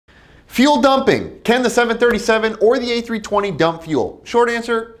Fuel dumping. Can the 737 or the A320 dump fuel? Short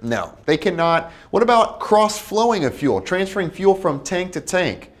answer, no, they cannot. What about cross-flowing of fuel, transferring fuel from tank to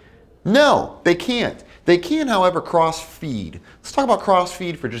tank? No, they can't. They can, however, cross-feed. Let's talk about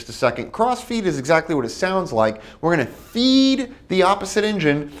cross-feed for just a second. Cross-feed is exactly what it sounds like. We're going to feed the opposite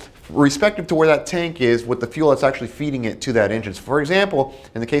engine respective to where that tank is with the fuel that's actually feeding it to that engine. So for example,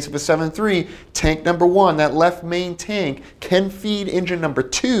 in the case of a 7.3, tank number 1, that left main tank, can feed engine number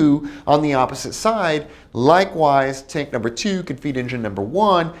 2 on the opposite side. Likewise, tank number 2 could feed engine number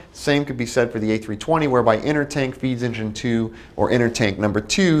 1. Same could be said for the A320, whereby inner tank feeds engine 2, or inner tank number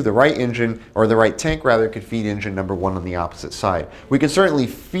 2, the right engine, or the right tank rather, could feed engine number 1 on the opposite side. We can certainly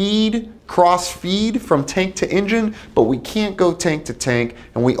feed, cross-feed from tank to engine, but we can't go tank to tank,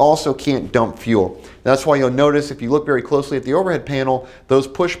 and we also can't dump fuel. That's why you'll notice, if you look very closely at the overhead panel, those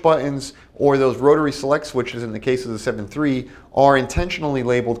push buttons or those rotary select switches in the case of the 7.3 are intentionally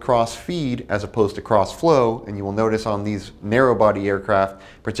labeled cross-feed as opposed to cross-flow, and you will notice on these narrow-body aircraft,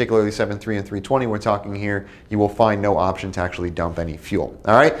 particularly 7.3 and 320 we're talking here, you will find no option to actually dump any fuel.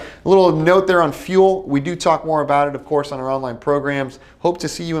 All right, a little note there on fuel. We do talk more about it, of course, on our online programs. Hope to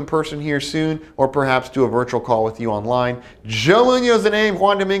see you in person here soon, or perhaps do a virtual call with you online. Joe Munoz the name,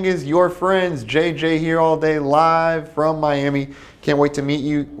 Juan Dominguez, your friends. JJ here all day, live from Miami. Can't wait to meet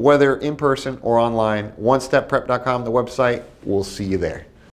you, whether in person or online. OneStepPrep.com, the website. We'll see you there.